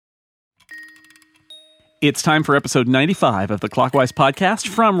It's time for episode 95 of the Clockwise podcast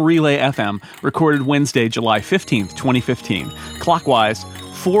from Relay FM, recorded Wednesday, July 15th, 2015. Clockwise,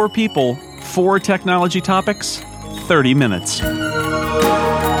 4 people, 4 technology topics, 30 minutes.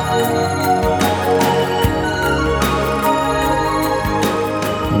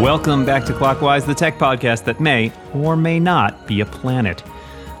 Welcome back to Clockwise, the tech podcast that may or may not be a planet.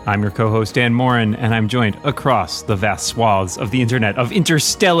 I'm your co-host, Dan Morin, and I'm joined across the vast swaths of the internet, of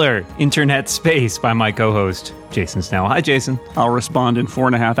interstellar internet space, by my co-host, Jason Snell. Hi, Jason. I'll respond in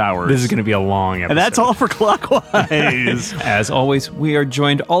 4.5 hours. This is going to be a long episode. And that's all for Clockwise. As always, we are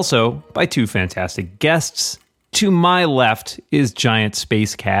joined also by 2 fantastic guests. To my left is Giant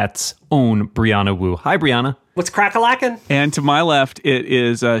Space Cat's own Brianna Wu. Hi, Brianna. What's crack-a-lackin'? And to my left, it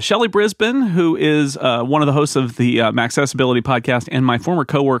is Shelley Brisbane, who is one of the hosts of the Mac Accessibility podcast and my former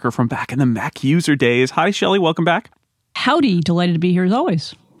coworker from back in the Mac user days. Hi, Shelley. Welcome back. Howdy. Delighted to be here as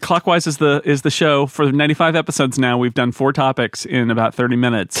always. Clockwise is the show. For 95 episodes now, we've done 4 topics in about 30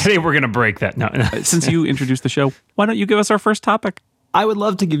 minutes. Today we're going to break that. No. Since you introduced the show, why don't you give us our first topic? I would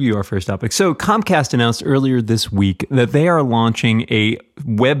love to give you our first topic. So Comcast announced earlier this week that they are launching a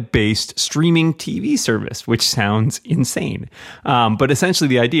web-based streaming TV service, which sounds insane. But essentially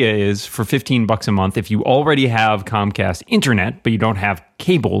the idea is for $15 a month, if you already have Comcast internet, but you don't have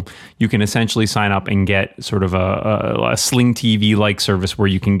cable, you can essentially sign up and get sort of a Sling TV-like service where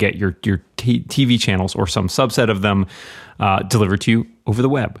you can get your TV channels or some subset of them delivered to you over the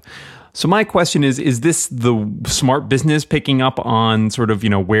web. So my question is this the smart business picking up on sort of,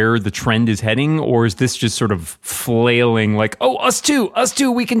 where the trend is heading? Or is this just sort of flailing like, oh, us too,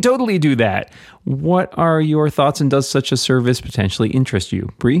 we can totally do that? What are your thoughts, and does such a service potentially interest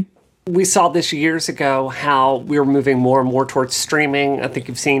you? Bree? We saw this years ago how we were moving more and more towards streaming. I think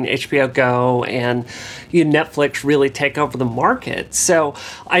you've seen HBO Go and Netflix really take over the market. So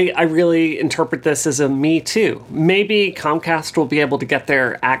I really interpret this as a me too. Maybe Comcast will be able to get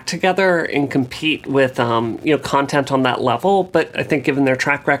their act together and compete with content on that level. But I think given their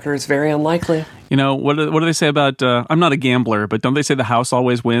track record, it's very unlikely. What do they say about, I'm not a gambler, but don't they say the house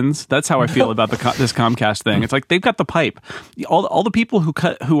always wins? That's how I feel about this Comcast thing. It's like they've got the pipe. All the people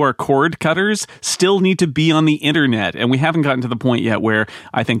who are cord cutters still need to be on the internet. And we haven't gotten to the point yet where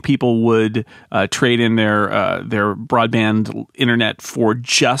I think people would trade in their broadband internet for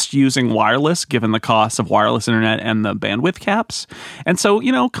just using wireless, given the cost of wireless internet and the bandwidth caps. And so,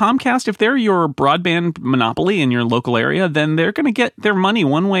 Comcast, if they're your broadband monopoly in your local area, then they're going to get their money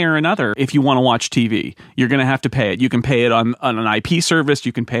one way or another. If you want to watch TV, you're going to have to pay it. You can pay it on an IP service.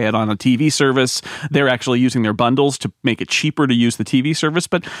 You can pay it on a TV service. They're actually using their bundles to make it cheaper to use the TV service.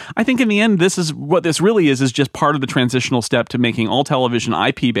 But I think in the end, this really is just part of the transitional step to making all television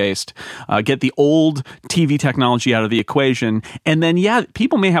IP-based, get the old TV technology out of the equation. And then,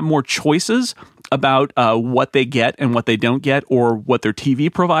 people may have more choices about what they get and what they don't get, or what their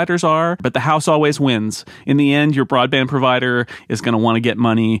TV providers are. But the house always wins. In the end, your broadband provider is going to want to get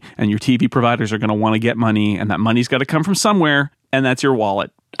money, and your TV providers are going to want to get money, and that money's got to come from somewhere, and that's your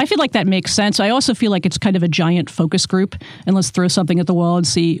wallet. I feel like that makes sense. I also feel like it's kind of a giant focus group, and let's throw something at the wall and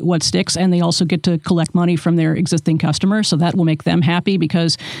see what sticks. And they also get to collect money from their existing customers, so that will make them happy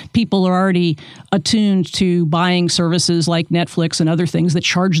because people are already attuned to buying services like Netflix and other things that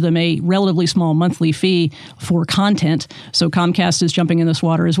charge them a relatively small monthly fee for content. So Comcast is jumping in this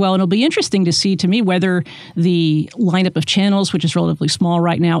water as well. And it'll be interesting to see, to me, whether the lineup of channels, which is relatively small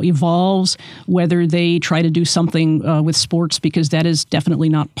right now, evolves, whether they try to do something with sports, because that is definitely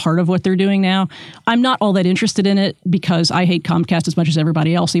not part of what they're doing now. I'm not all that interested in it because I hate Comcast as much as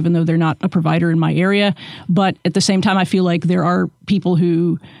everybody else, even though they're not a provider in my area. But at the same time, I feel like there are people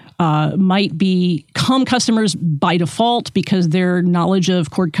who might become customers by default because their knowledge of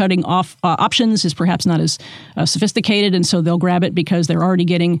cord cutting options is perhaps not as sophisticated, and so they'll grab it because they're already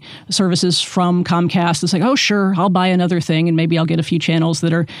getting services from Comcast. It's like, oh, sure, I'll buy another thing, and maybe I'll get a few channels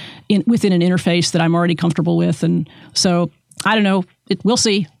that are within an interface that I'm already comfortable with. And so I don't know. We'll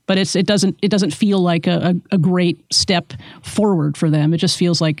see, but it doesn't feel like a great step forward for them. It just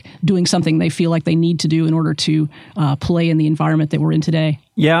feels like doing something they feel like they need to do in order to play in the environment that we're in today.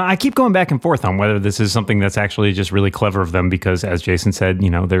 Yeah, I keep going back and forth on whether this is something that's actually just really clever of them because, as Jason said,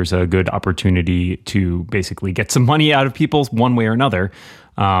 there's a good opportunity to basically get some money out of people one way or another.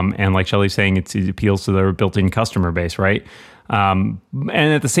 And like Shelley's saying, it appeals to their built-in customer base, right? And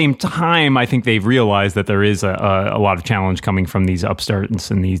at the same time, I think they've realized that there is a lot of challenge coming from these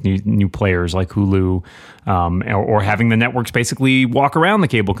upstarts and these new players like Hulu, or having the networks basically walk around the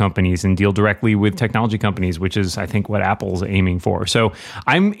cable companies and deal directly with technology companies, which is, I think, what Apple's aiming for. So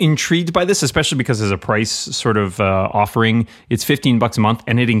I'm intrigued by this, especially because as a price sort of offering, it's $15 a month,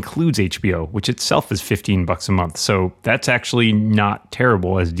 and it includes HBO, which itself is $15 a month. So that's actually not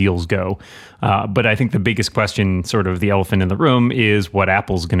terrible as deals go. But I think the biggest question, sort of the elephant in the room, is what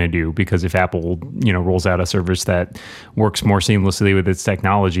Apple's going to do. Because if Apple, rolls out a service that works more seamlessly with its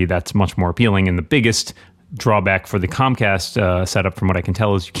technology, that's much more appealing. And the biggest drawback for the Comcast setup, from what I can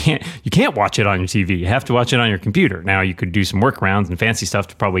tell, is you can't watch it on your TV. You have to watch it on your computer. Now, you could do some workarounds and fancy stuff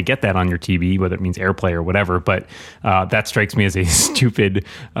to probably get that on your TV, whether it means AirPlay or whatever. But that strikes me as a stupid,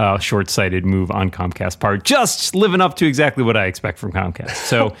 short-sighted move on Comcast's part, just living up to exactly what I expect from Comcast.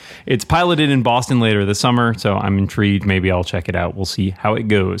 So it's piloted in Boston later this summer, so I'm intrigued. Maybe I'll check it out. We'll see how it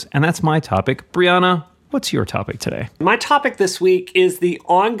goes. And that's my topic. Brianna, what's your topic today? My topic this week is the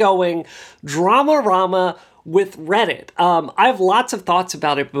ongoing drama-rama with Reddit. I have lots of thoughts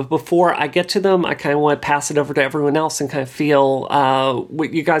about it, but before I get to them, I kind of want to pass it over to everyone else and kind of feel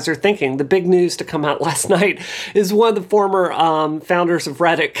what you guys are thinking. The big news to come out last night is one of the former founders of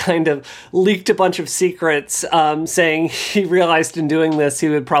Reddit kind of leaked a bunch of secrets, saying he realized in doing this he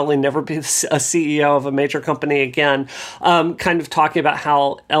would probably never be a CEO of a major company again, kind of talking about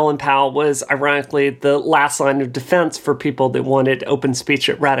how Ellen Pao was ironically the last line of defense for people that wanted open speech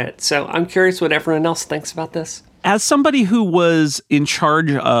at Reddit. So I'm curious what everyone else thinks about this. As somebody who was in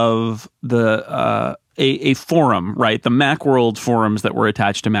charge of the a forum, right, the Macworld forums that were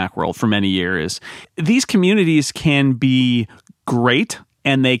attached to Macworld for many years, these communities can be great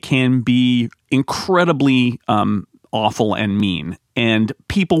and they can be incredibly awful and mean. And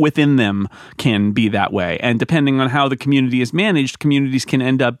people within them can be that way. And depending on how the community is managed, communities can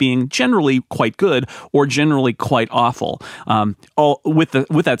end up being generally quite good or generally quite awful, all with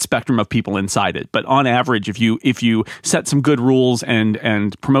that spectrum of people inside it. But on average, if you set some good rules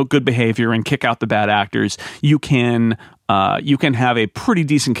and promote good behavior and kick out the bad actors, you can have a pretty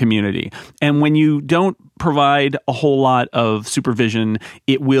decent community. And when you don't provide a whole lot of supervision,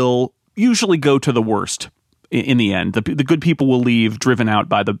 it will usually go to the worst. In the end, the good people will leave, driven out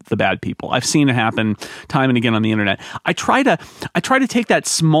by the bad people. I've seen it happen time and again on the internet. I try to take that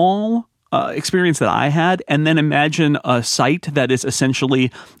small experience that I had and then imagine a site that is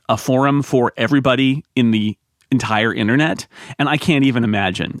essentially a forum for everybody in the entire internet, and I can't even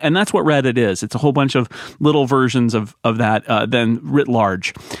imagine. And that's what Reddit is. It's a whole bunch of little versions of that then writ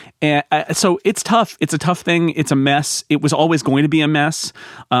large. And so it's tough. It's a tough thing. It's a mess. It was always going to be a mess.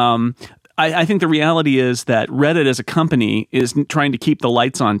 I think the reality is that Reddit as a company is trying to keep the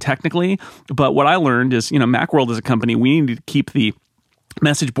lights on technically, but what I learned is, Macworld as a company, we need to keep the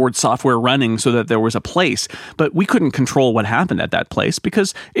message board software running so that there was a place, but we couldn't control what happened at that place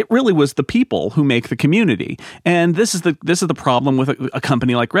because it really was the people who make the community. And this is the problem with a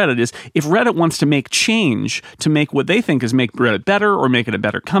company like Reddit is if Reddit wants to make change to make what they think is make Reddit better or make it a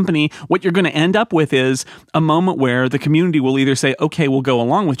better company, what you're going to end up with is a moment where the community will either say, okay, we'll go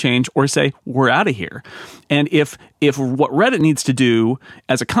along with change, or say, we're out of here. And if what Reddit needs to do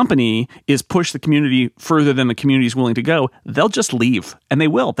as a company is push the community further than the community is willing to go, they'll just leave. And they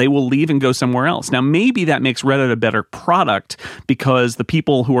will. They will leave and go somewhere else. Now, maybe that makes Reddit a better product because the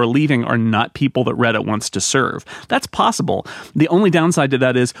people who are leaving are not people that Reddit wants to serve. That's possible. The only downside to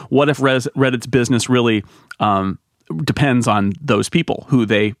that is, what if Reddit's business really depends on those people who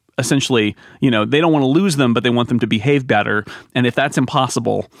they essentially, they don't want to lose them, but they want them to behave better. And if that's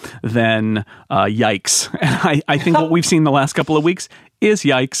impossible, then yikes. And I think what we've seen the last couple of weeks is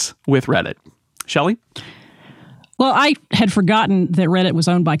yikes with Reddit. Shelley? Well, I had forgotten that Reddit was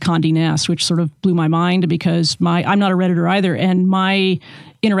owned by Condé Nast, which sort of blew my mind because I'm not a Redditor either, and my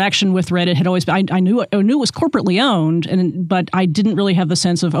interaction with Reddit had always been, I knew it was corporately owned, but I didn't really have the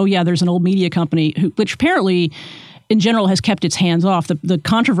sense of, there's an old media company which apparently in general has kept its hands off. The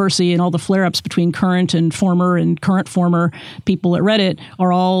controversy and all the flare-ups between current former people at Reddit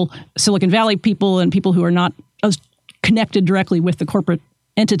are all Silicon Valley people and people who are not as connected directly with the corporate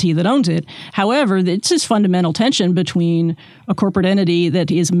entity that owns it. However, it's this fundamental tension between a corporate entity that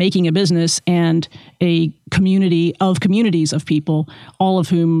is making a business and a community of communities of people, all of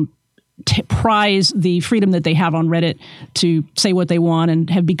whom prize the freedom that they have on Reddit to say what they want and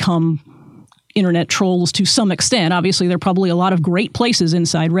have become internet trolls to some extent. Obviously, there are probably a lot of great places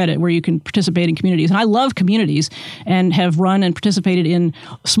inside Reddit where you can participate in communities. And I love communities and have run and participated in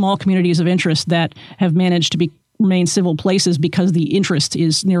small communities of interest that have managed to be remain civil places because the interest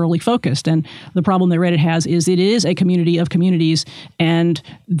is narrowly focused. And the problem that Reddit has is it is a community of communities, and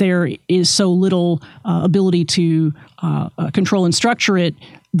there is so little ability to control and structure it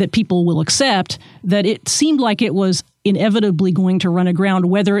that people will accept, that it seemed like it was inevitably going to run aground,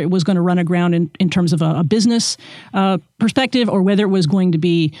 whether it was going to run aground in terms of a business perspective, or whether it was going to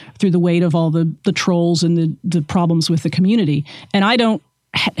be through the weight of all the trolls and the problems with the community. And I don't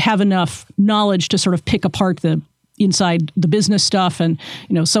have enough knowledge to sort of pick apart the inside the business stuff, and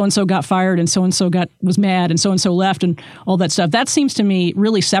so-and-so got fired and so-and-so was mad and so-and-so left and all that stuff. That seems to me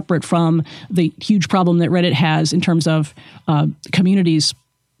really separate from the huge problem that Reddit has in terms of communities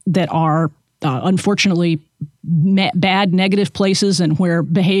that are unfortunately bad, negative places, and where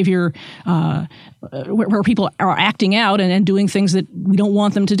behavior, where people are acting out and doing things that we don't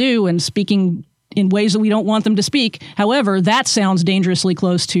want them to do and speaking in ways that we don't want them to speak. However, that sounds dangerously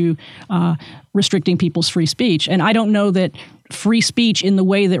close to restricting people's free speech. And I don't know that free speech in the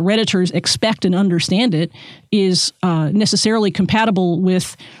way that Redditors expect and understand it is necessarily compatible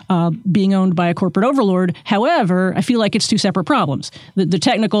with being owned by a corporate overlord. However, I feel like it's two separate problems. The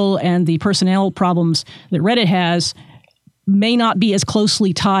technical and the personnel problems that Reddit has may not be as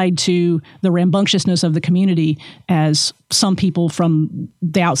closely tied to the rambunctiousness of the community as some people from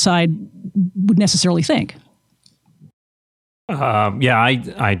the outside would necessarily think.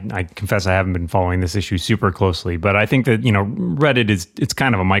 I confess I haven't been following this issue super closely, but I think that, Reddit it's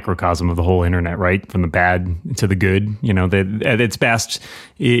kind of a microcosm of the whole internet, right? From the bad to the good, that at its best,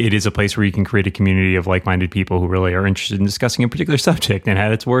 it is a place where you can create a community of like-minded people who really are interested in discussing a particular subject. And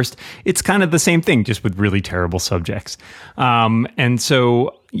at its worst, it's kind of the same thing, just with really terrible subjects. And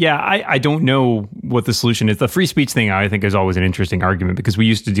so, I don't know what the solution is. The free speech thing, I think, is always an interesting argument, because we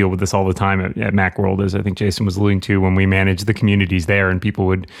used to deal with this all the time at Macworld, as I think Jason was alluding to, when we managed the communities there, and people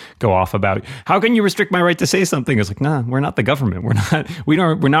would go off about, how can you restrict my right to say something? It's like, nah, we're not the government.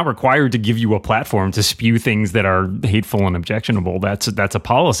 We're not required to give you a platform to spew things that are hateful and objectionable. That's a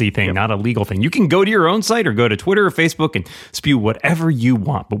policy thing, not a legal thing. You can go to your own site or go to Twitter or Facebook and spew whatever you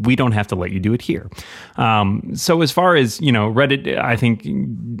want, but we don't have to let you do it here. So as far as, Reddit, I think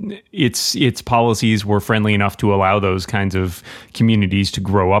its policies were friendly enough to allow those kinds of communities to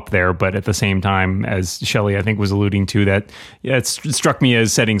grow up there. But at the same time, as Shelley, I think, was alluding to, that it struck me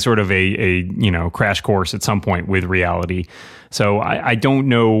as setting sort of a crash course at some point with reality. So I don't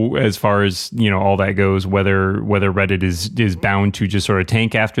know, as far as, all that goes, whether Reddit is bound to just sort of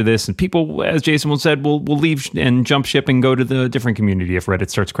tank after this. And people, as Jason said, will leave and jump ship and go to the different community if Reddit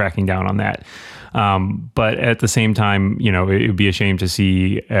starts cracking down on that. But at the same time, it would be a shame to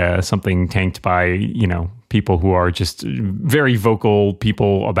see something tanked by, people who are just very vocal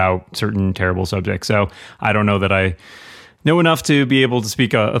people about certain terrible subjects. So I don't know that I know enough to be able to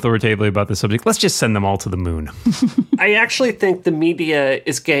speak authoritatively about this subject. Let's just send them all to the moon. I actually think the media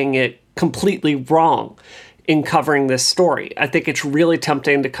is getting it completely wrong in covering this story. I think it's really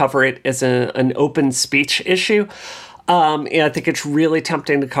tempting to cover it as an open speech issue. And I think it's really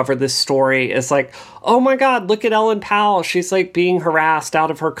tempting to cover this story as like, oh my God, look at Ellen Powell. She's like being harassed out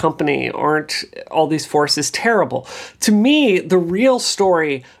of her company. Aren't all these forces terrible? To me, the real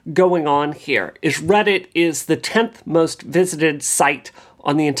story going on here is Reddit is the 10th most visited site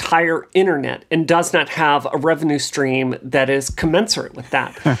on the entire internet and does not have a revenue stream that is commensurate with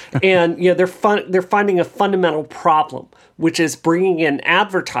that. And they're finding a fundamental problem, which is bringing in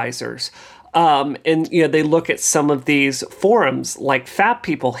advertisers. And they look at some of these forums like Fat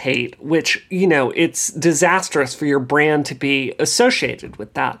People Hate, which, it's disastrous for your brand to be associated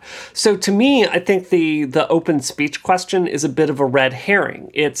with that. So to me, I think the open speech question is a bit of a red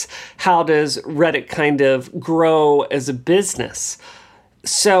herring. It's how does Reddit kind of grow as a business?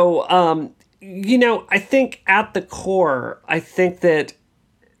 So, I think at the core, I think that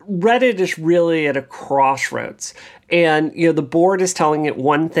Reddit is really at a crossroads. And, the board is telling it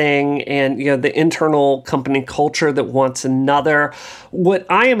one thing, and, the internal company culture that wants another. What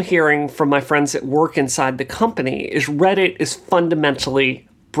I am hearing from my friends that work inside the company is Reddit is fundamentally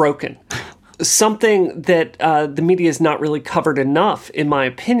broken. Something that the media has not really covered enough, in my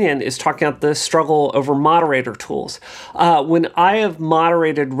opinion, is talking about the struggle over moderator tools. When I have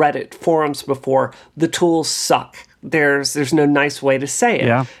moderated Reddit forums before, the tools suck. There's no nice way to say it.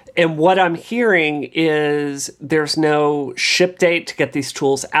 Yeah. And what I'm hearing is there's no ship date to get these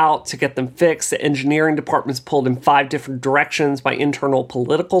tools out, to get them fixed. The engineering department's pulled in 5 different directions by internal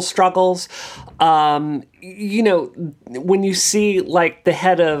political struggles. When you see like the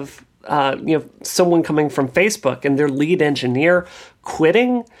head of someone coming from Facebook and their lead engineer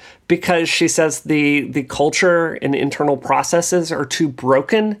quitting because she says the culture and internal processes are too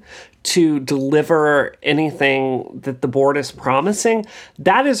broken to deliver anything that the board is promising,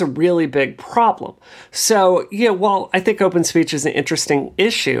 that is a really big problem. So, while I think open speech is an interesting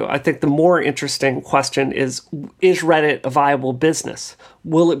issue, I think the more interesting question is Reddit a viable business?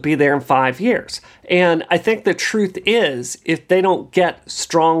 Will it be there in 5 years? And I think the truth is, if they don't get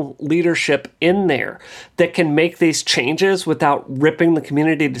strong leadership in there that can make these changes without ripping the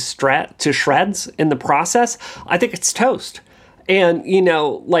community to shreds in the process, I think it's toast. And,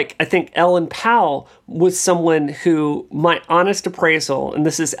 I think Ellen Powell was someone who, my honest appraisal, and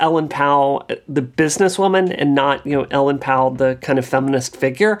this is Ellen Powell, the businesswoman, and not, Ellen Powell, the kind of feminist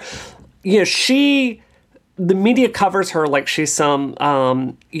figure. The media covers her like she's some,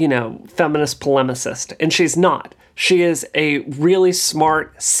 feminist polemicist, and she's not. She is a really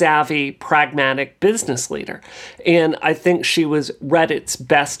smart, savvy, pragmatic business leader. And I think she was Reddit's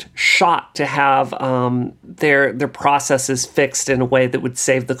best shot to have their processes fixed in a way that would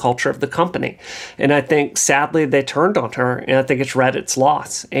save the culture of the company. And I think, sadly, they turned on her, and I think it's Reddit's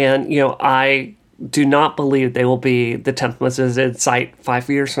loss. And, I do not believe they will be the 10th most visited site 5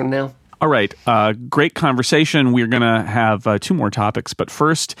 years from now. All right. Great conversation. We're going to have 2 more topics. But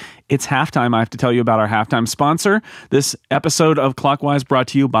first, it's halftime. I have to tell you about our halftime sponsor. This episode of Clockwise brought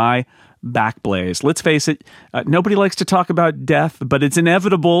to you by Backblaze. Let's face it, nobody likes to talk about death, but it's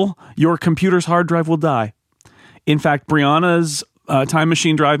inevitable. Your computer's hard drive will die. In fact, Brianna's Time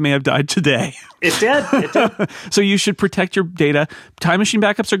Machine drive may have died today. It did. So you should protect your data. Time Machine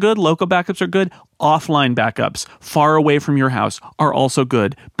backups are good. Local backups are good. Offline backups far away from your house are also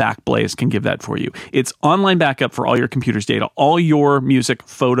good. Backblaze can give that for you. It's online backup for all your computer's data, all your music,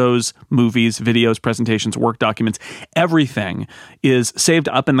 photos, movies, videos, presentations, work documents. Everything is saved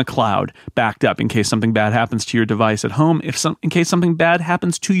up in the cloud, backed up in case something bad happens to your device at home. In case something bad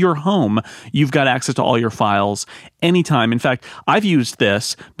happens to your home, you've got access to all your files anytime. In fact, I've used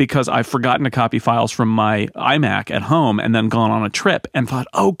this because I've forgotten to copy files from my iMac at home and then gone on a trip and thought,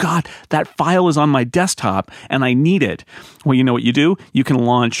 oh God, that file is on my desktop and I need it. Well, you know what you do? You can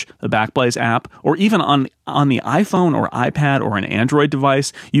launch the Backblaze app, or even on the iPhone or iPad or an Android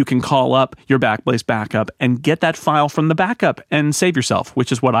device, you can call up your Backblaze backup and get that file from the backup and save yourself,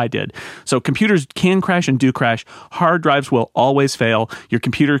 which is what I did. So computers can crash and do crash. Hard drives will always fail. Your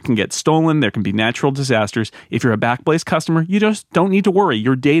computer can get stolen. There can be natural disasters. If you're a Backblaze customer, you just don't need to worry.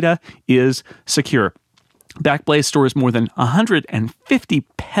 Your data is secure. Backblaze stores more than 150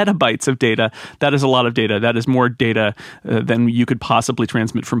 petabytes of data. That is a lot of data. That is more data than you could possibly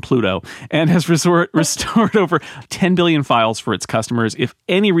transmit from Pluto, and has restored over 10 billion files for its customers. If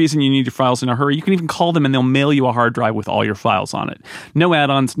any reason you need your files in a hurry, you can even call them and they'll mail you a hard drive with all your files on it. No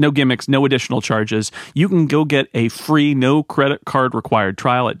add-ons, no gimmicks, no additional charges. You can go get a free, no credit card required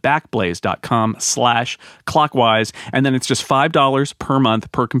trial at backblaze.com/clockwise, and then it's just $5 per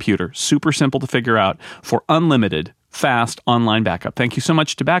month per computer. Super simple to figure out for unlimited, fast online backup. Thank you so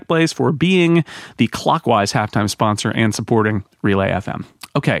much to Backblaze for being the Clockwise halftime sponsor and supporting Relay FM.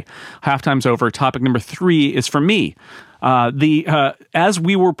 Okay, halftime's over. Topic number 3 is for me. As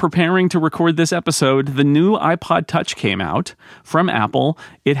we were preparing to record this episode, the new iPod Touch came out from Apple.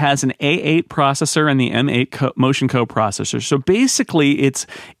 It has an A8 processor and the M8 Motion co-processor. So basically, it's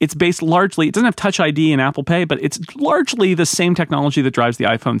based largely, it doesn't have Touch ID and Apple Pay, but it's largely the same technology that drives the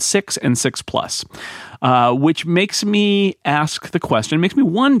iPhone 6 and 6 Plus. Which makes me ask the question, makes me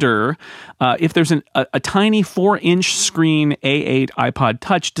wonder if there's a tiny 4-inch screen A8 iPod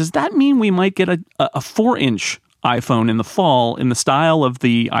Touch, does that mean we might get a 4-inch iPhone in the fall in the style of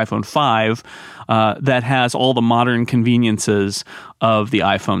the iPhone 5 that has all the modern conveniences of the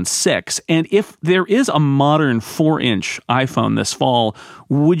iPhone 6? And if there is a modern 4-inch iPhone this fall,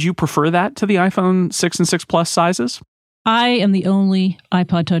 would you prefer that to the iPhone 6 and 6 Plus sizes? I am the only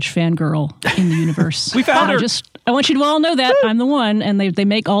iPod Touch fangirl in the universe. We found her. I want you to all know that I'm the one, and they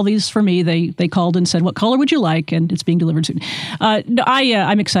make all these for me. They called and said, "What color would you like?" And it's being delivered soon.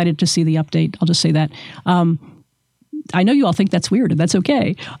 I'm excited to see the update. I'll just say that. I know you all think that's weird, and that's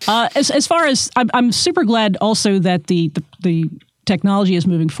okay. As far as I'm super glad also that the technology is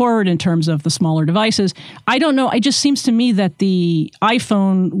moving forward in terms of the smaller devices. I don't know. It just seems to me that the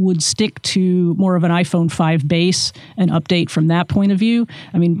iPhone would stick to more of an iPhone 5 base and update from that point of view.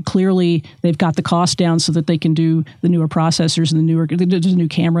 I mean, clearly they've got the cost down so that they can do the newer processors and there's a new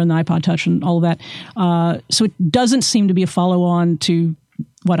camera in the iPod Touch and all of that. So it doesn't seem to be a follow-on to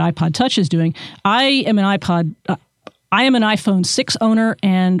what iPod Touch is doing. I am an iPod I am an iPhone 6 owner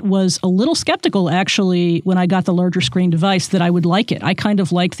and was a little skeptical, actually, when I got the larger screen device that I would like it. I kind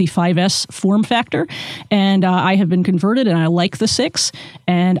of like the 5S form factor, and I have been converted, and I like the 6,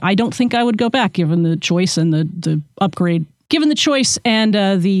 and I don't think I would go back given the choice and the upgrade. Given the choice and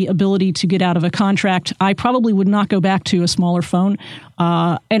the ability to get out of a contract, I probably would not go back to a smaller phone.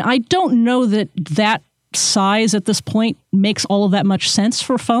 And I don't know that size at this point makes all of that much sense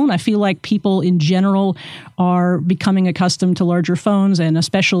for a phone. I feel like people in general are becoming accustomed to larger phones, and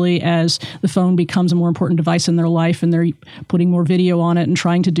especially as the phone becomes a more important device in their life and they're putting more video on it and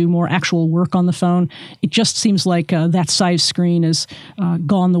trying to do more actual work on the phone. It just seems like that size screen has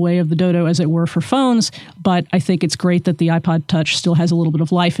gone the way of the dodo, as it were, for phones. But I think it's great that the iPod Touch still has a little bit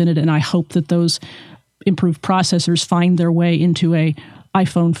of life in it, and I hope that those improved processors find their way into a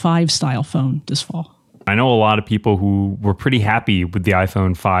iPhone 5 style phone this fall. I know a lot of people who were pretty happy with the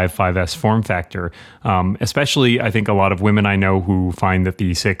iPhone 5, 5S form factor, especially I think a lot of women I know who find that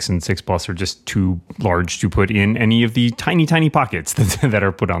the 6 and 6 Plus are just too large to put in any of the tiny, tiny pockets that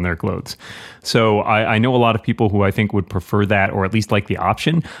are put on their clothes. So I know a lot of people who I think would prefer that, or at least like the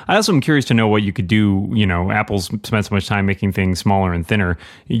option. I also am curious to know what you could do. You know, Apple's spent so much time making things smaller and thinner.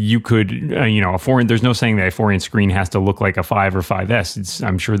 You could, there's no saying that a 4-inch screen has to look like a 5 or 5S.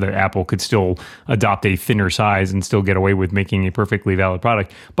 I'm sure that Apple could still adopt a thinner size and still get away with making a perfectly valid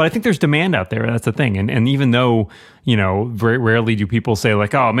product. But I think there's demand out there. That's the thing. And even though, very rarely do people say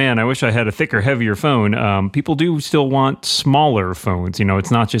like, oh man, I wish I had a thicker, heavier phone. People do still want smaller phones.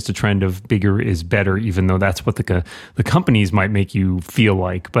 It's not just a trend of bigger is better, even though that's what the companies might make you feel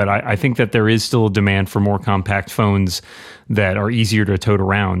like. But I think that there is still a demand for more compact phones that are easier to tote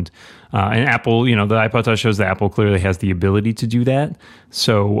around. And Apple, the iPod Touch shows that Apple clearly has the ability to do that.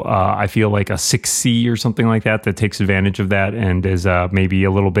 So I feel like a 6C or something like that takes advantage of that and is maybe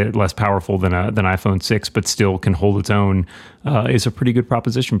a little bit less powerful than iPhone 6, but still can hold its own, is a pretty good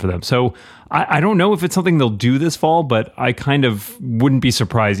proposition for them. So I don't know if it's something they'll do this fall, but I kind of wouldn't be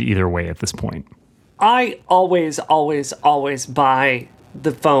surprised either way at this point. I always buy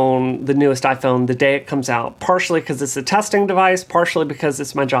the newest iPhone, the day it comes out, partially because it's a testing device, partially because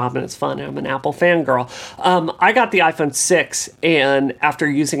it's my job and it's fun. I'm an Apple fangirl. I got the iPhone 6, and after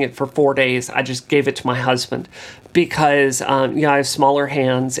using it for 4 days, I just gave it to my husband because I have smaller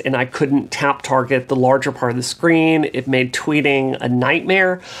hands and I couldn't tap target the larger part of the screen. It made tweeting a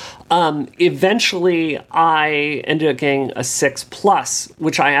nightmare. Eventually, I ended up getting a 6 Plus,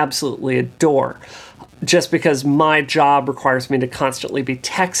 which I absolutely adore, just because my job requires me to constantly be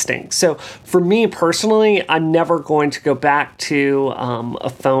texting. So for me personally, I'm never going to go back to a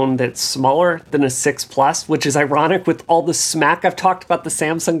phone that's smaller than a 6 Plus, which is ironic with all the smack I've talked about the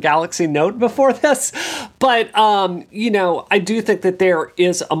Samsung Galaxy Note before this. But, I do think that there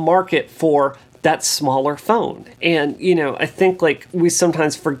is a market for that smaller phone. And, I think we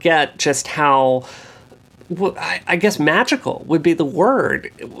sometimes forget just how, I guess magical would be the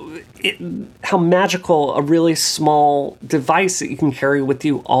word. How magical a really small device that you can carry with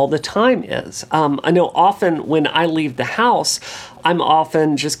you all the time is. I know often when I leave the house, I'm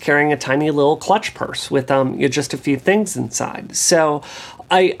often just carrying a tiny little clutch purse with just a few things inside. So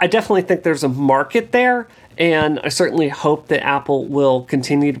I definitely think there's a market there. And I certainly hope that Apple will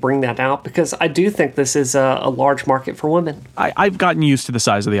continue to bring that out because I do think this is a large market for women. I've gotten used to the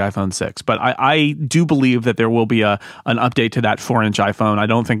size of the iPhone 6, but I do believe that there will be an update to that 4-inch iPhone. I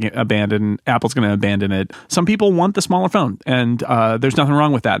don't think Apple's going to abandon it. Some people want the smaller phone, and there's nothing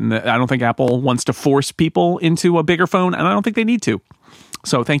wrong with that. And I don't think Apple wants to force people into a bigger phone, and I don't think they need to.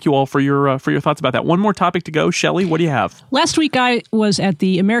 So thank you all for your thoughts about that. One more topic to go. Shelley, what do you have? Last week, I was at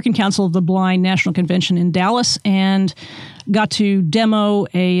the American Council of the Blind National Convention in Dallas and got to demo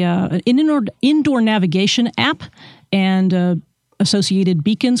an indoor navigation app and associated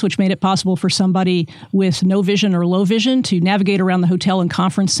beacons, which made it possible for somebody with no vision or low vision to navigate around the hotel and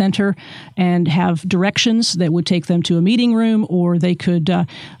conference center and have directions that would take them to a meeting room, or they could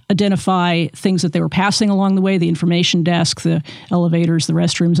identify things that they were passing along the way, the information desk, the elevators, the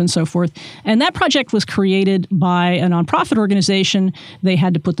restrooms, and so forth. And that project was created by a nonprofit organization. They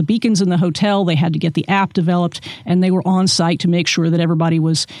had to put the beacons in the hotel, they had to get the app developed, and they were on site to make sure that everybody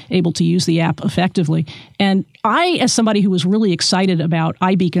was able to use the app effectively. And I, as somebody who was really excited about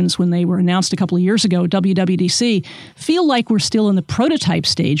iBeacons when they were announced a couple of years ago at WWDC, feel like we're still in the prototype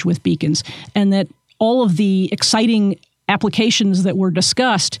stage with beacons, and that all of the exciting applications that were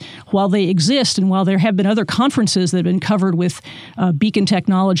discussed, while they exist and while there have been other conferences that have been covered with beacon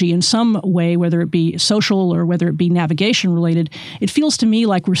technology in some way, whether it be social or whether it be navigation related, it feels to me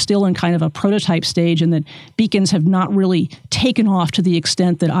like we're still in kind of a prototype stage and that beacons have not really taken off to the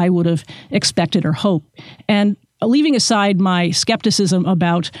extent that I would have expected or hoped. And leaving aside my skepticism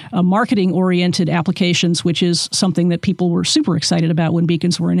about marketing-oriented applications, which is something that people were super excited about when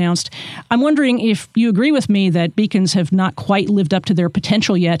beacons were announced, I'm wondering if you agree with me that beacons have not quite lived up to their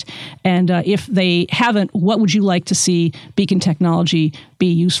potential yet, and if they haven't, what would you like to see beacon technology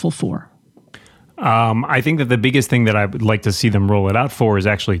be useful for? I think that the biggest thing that I would like to see them roll it out for is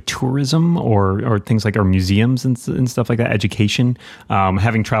actually tourism or things like our museums and stuff like that, education.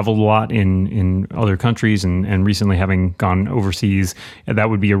 Having traveled a lot in other countries and recently having gone overseas, that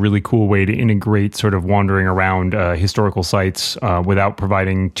would be a really cool way to integrate sort of wandering around historical sites without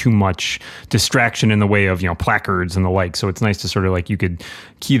providing too much distraction in the way of, placards and the like. So it's nice to sort of like you could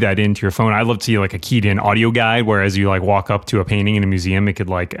key that into your phone. I'd love to see like a keyed in audio guide, where as you like walk up to a painting in a museum, it could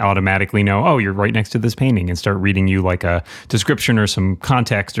like automatically know, oh, you're right next to this painting, and start reading you like a description or some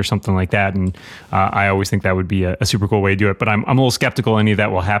context or something like that. And I always think that would be a super cool way to do it. But I'm a little skeptical any of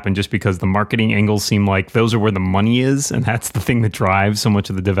that will happen, just because the marketing angles seem like those are where the money is, and that's the thing that drives so much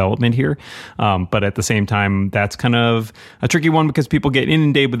of the development here. But at the same time, that's kind of a tricky one because people get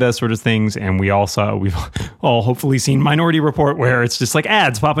inundated with that sort of things. And we've all hopefully seen Minority Report, where it's just like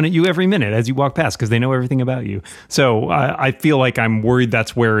ads popping at you every minute as you walk past because they know everything about you. So I feel like I'm worried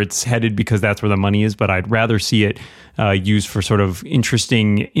that's where it's headed, because that's where the money is. But I'd rather see it used for sort of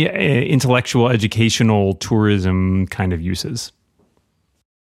interesting intellectual, educational, tourism kind of uses.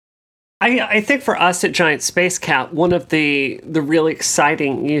 I think for us at Giant Space Cat, one of the really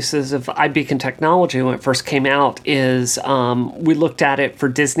exciting uses of iBeacon technology when it first came out is we looked at it for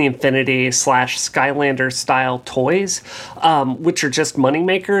Disney Infinity / Skylanders style toys, which are just money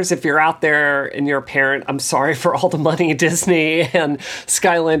makers. If you're out there and you're a parent, I'm sorry for all the money Disney and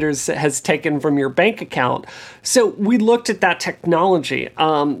Skylanders has taken from your bank account. So we looked at that technology.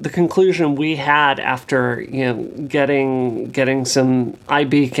 The conclusion we had after getting some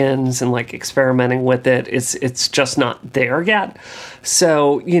iBeacons and like experimenting with it, it's just not there yet.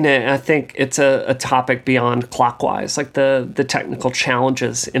 So I think it's a topic beyond Clockwise, like the technical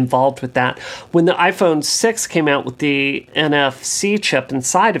challenges involved with that. When the iPhone 6 came out with the NFC chip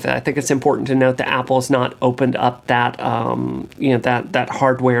inside of it, I think it's important to note that Apple has not opened up that that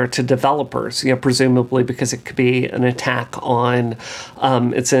hardware to developers. Presumably because it could be an attack on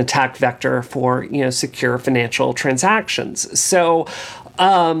it's an attack vector for secure financial transactions. So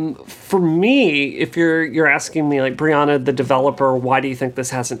for me, if you're asking me, like, Brianna, the developer, why do you think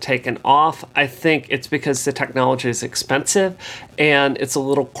this hasn't taken off? I think it's because the technology is expensive and it's a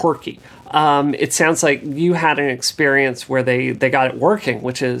little quirky. It sounds like you had an experience where they got it working,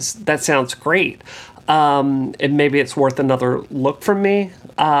 that sounds great. And maybe it's worth another look from me.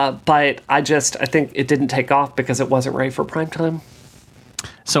 But I think it didn't take off because it wasn't ready for prime time.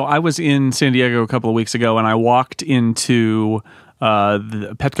 So I was in San Diego a couple of weeks ago, and I walked into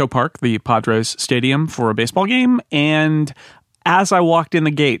the Petco Park, the Padres stadium, for a baseball game. And as I walked in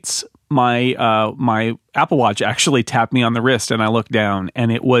the gates, my Apple Watch actually tapped me on the wrist, and I looked down,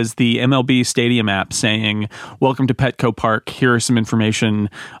 and it was the MLB Stadium app saying, "Welcome to Petco Park. Here is some information.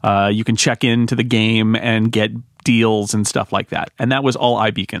 You can check into the game and get deals and stuff like that." And that was all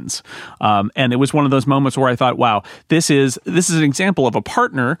iBeacons. And it was one of those moments where I thought, wow, this is an example of a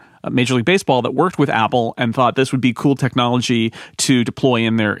partner, Major League Baseball, that worked with Apple and thought this would be cool technology to deploy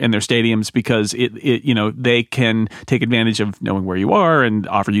in their stadiums, because it they can take advantage of knowing where you are and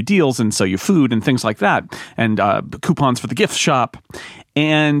offer you deals and sell you food and things like that, and coupons for the gift shop.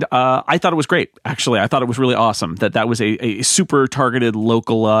 And I thought it was great. Actually, I thought it was really awesome that was a super targeted,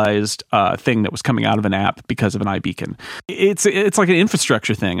 localized thing that was coming out of an app because of an iBeacon. It's like an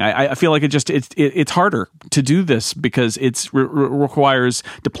infrastructure thing. I feel like it's harder to do this because it requires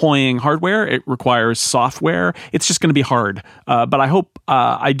deploying hardware. It requires software. It's just going to be hard. But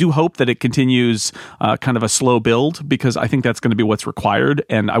I do hope that it continues kind of a slow build, because I think that's going to be what's required.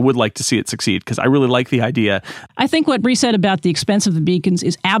 And I would like to see it succeed because I really like the idea. I think what Bree said about the expense of the beacons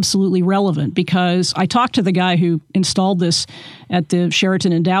is absolutely relevant, because I talked to the guy who installed this at the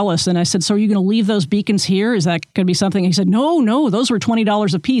Sheraton in Dallas, and I said, "So are you going to leave those beacons here? Is that going to be something?" He said, No, those were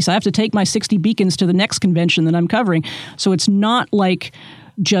 $20 a piece. I have to take my 60 beacons to the next convention that I'm covering. So it's not like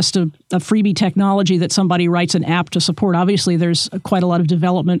just a freebie technology that somebody writes an app to support. Obviously, there's quite a lot of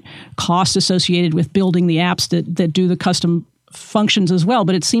development cost associated with building the apps that do the custom functions as well,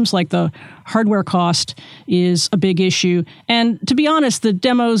 but it seems like the hardware cost is a big issue. And to be honest, the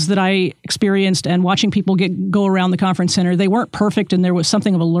demos that I experienced and watching people go around the conference center, they weren't perfect, and there was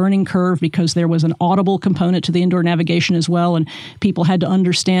something of a learning curve because there was an audible component to the indoor navigation as well, and people had to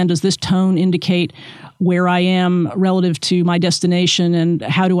understand, does this tone indicate where I am relative to my destination, and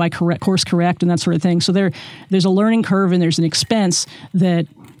how do I course correct, and that sort of thing. So there's a learning curve, and there's an expense that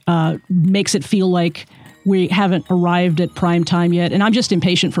makes it feel like we haven't arrived at prime time yet. And I'm just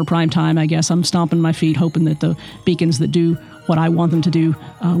impatient for prime time, I guess. I'm stomping my feet, hoping that the beacons that do what I want them to do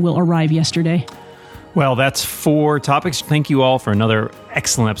will arrive yesterday. Well, that's 4 topics. Thank you all for another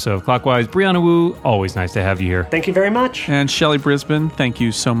excellent episode of Clockwise. Brianna Wu, always nice to have you here. Thank you very much. And Shelley Brisbane, thank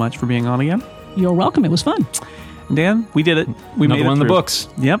you so much for being on again. You're welcome. It was fun. Dan, we did it. We Another made it one in the through. books.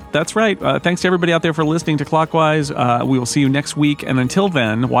 Yep, that's right. Thanks to everybody out there for listening to Clockwise. We will see you next week. And until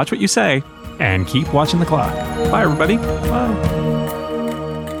then, watch what you say. And keep watching the clock. Bye, everybody. Bye.